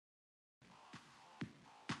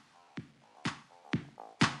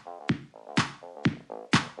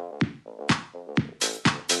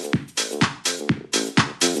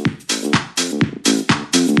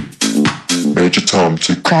Major Tom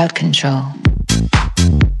to crowd control.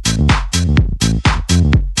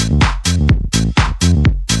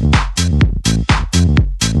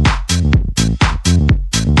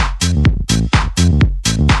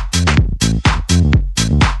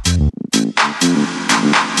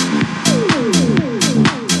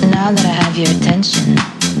 Now that I have your attention,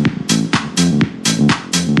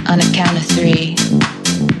 on a count of 3,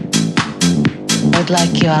 I'd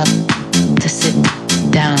like you all to sit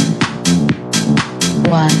down.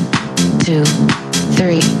 1, 2,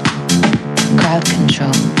 3. Crowd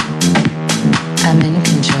control. I'm in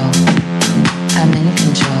control. I'm in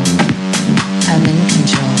control. I'm in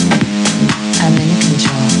control. I'm in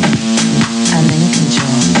control. I'm in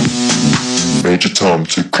control. Major Tom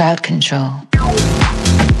to crowd control.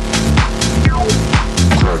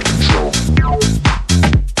 crowd control.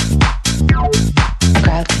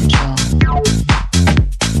 Crowd control.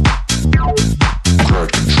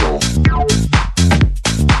 Crowd control.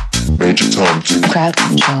 Major Tom to crowd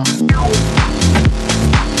control.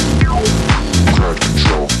 crowd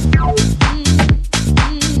control.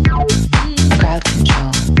 Crowd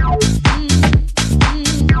control.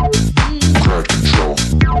 Crowd control.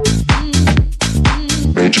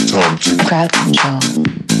 Major Tom to crowd control.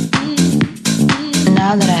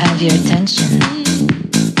 Now that I have your attention,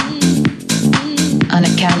 on a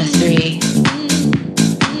count of 3,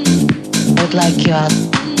 I'd like you all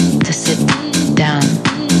to sit down.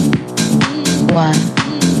 1,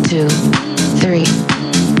 2, 3.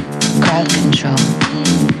 Crowd control.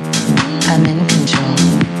 I'm in control.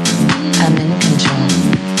 I'm in control.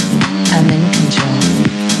 I'm in control.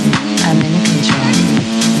 I'm in control.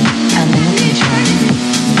 I'm in control.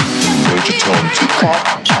 Major Tom to crowd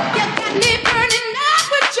control.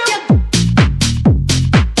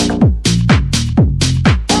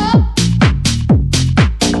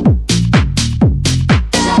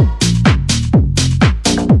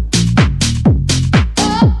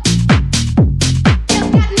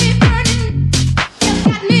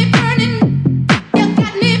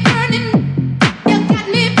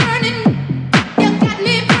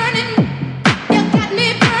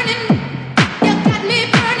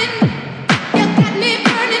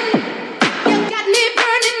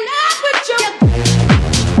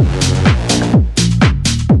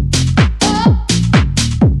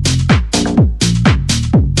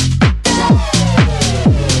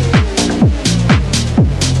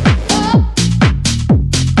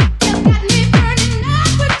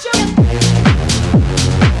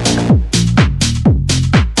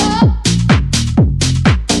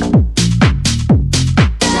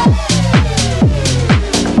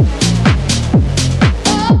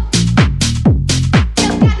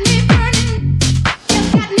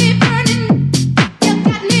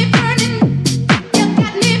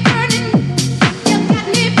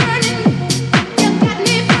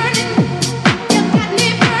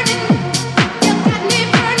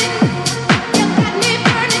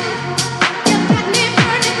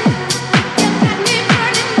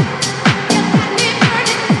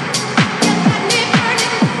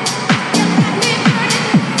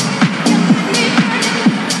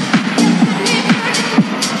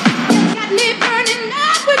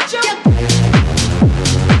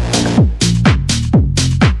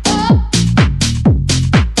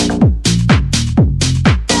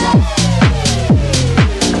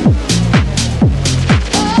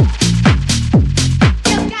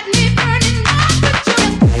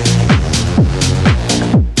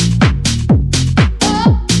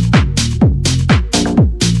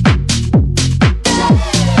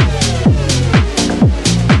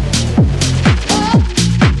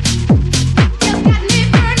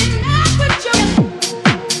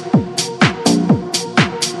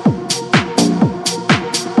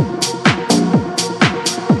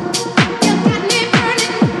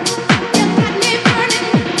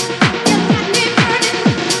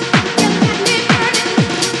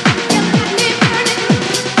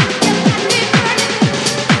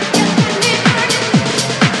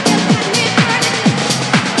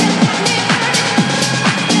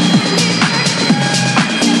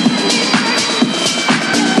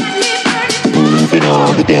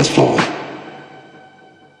 on the dance floor,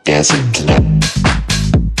 dancing tonight.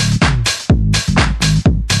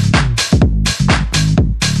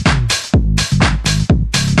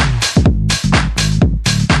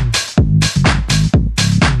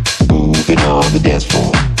 Moving on the dance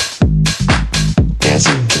floor,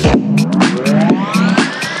 dancing tonight.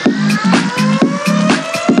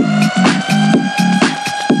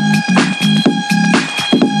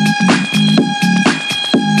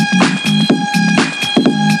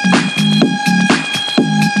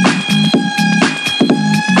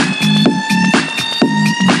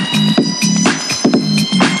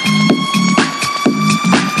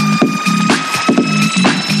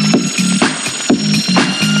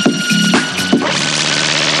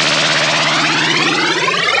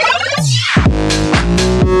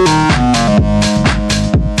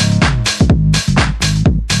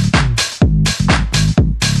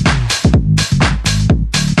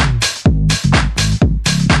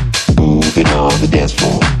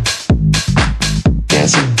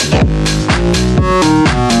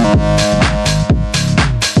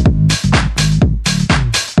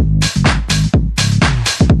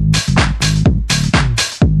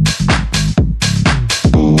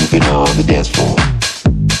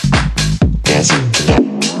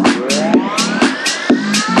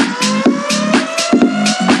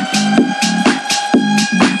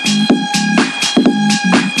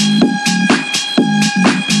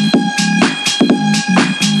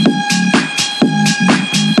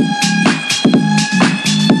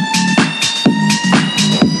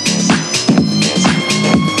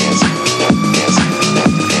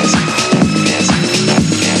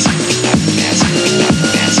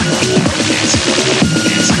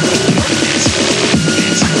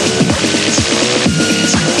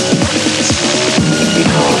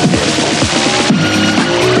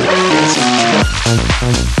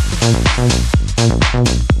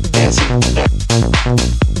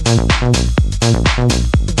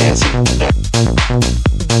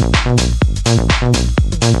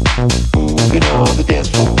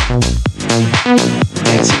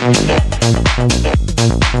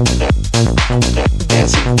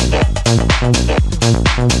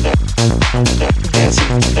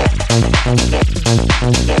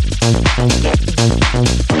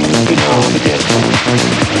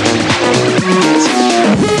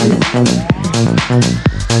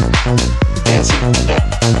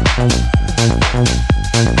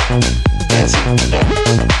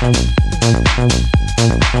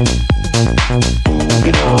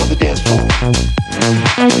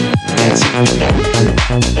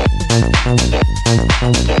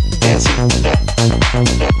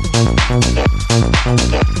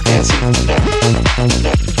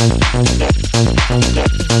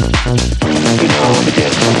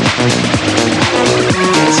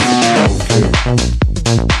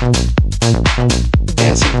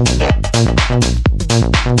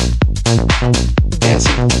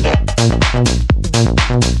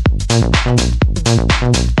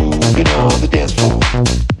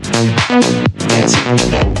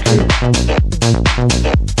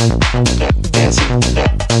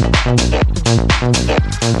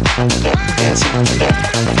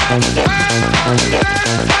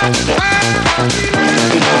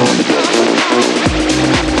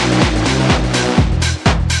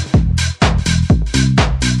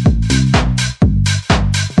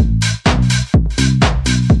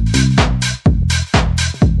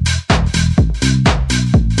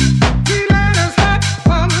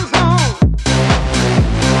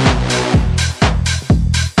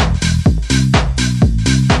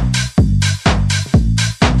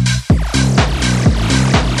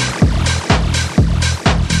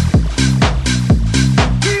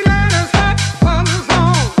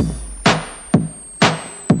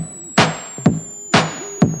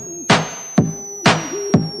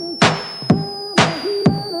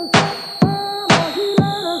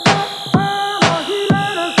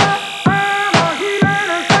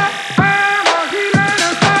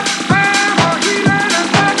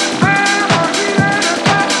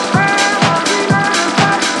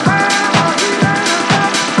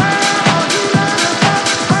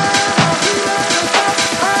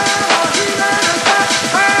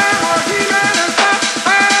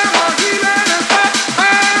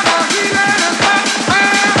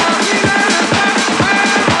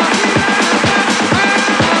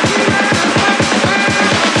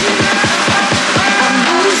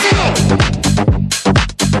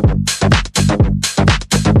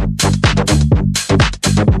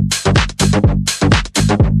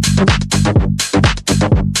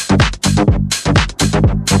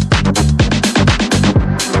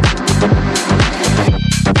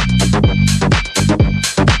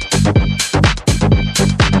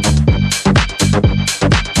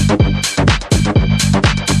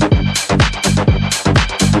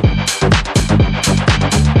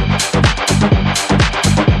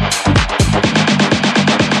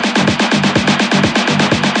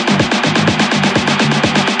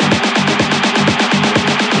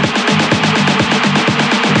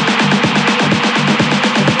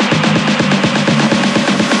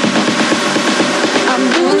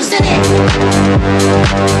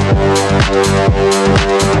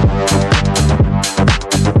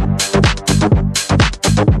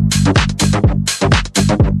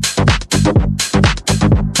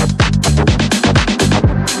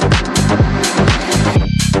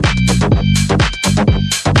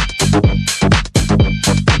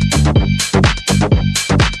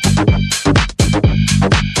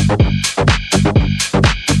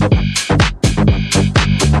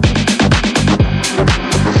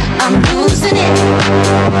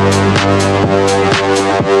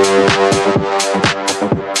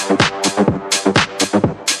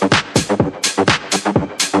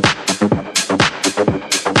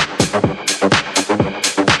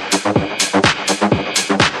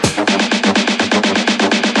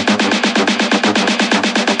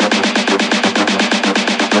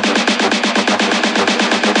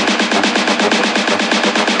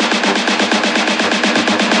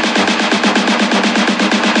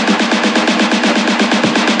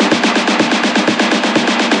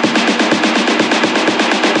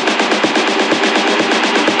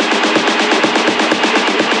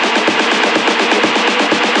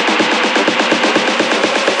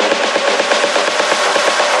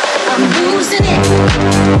 I'm losing it.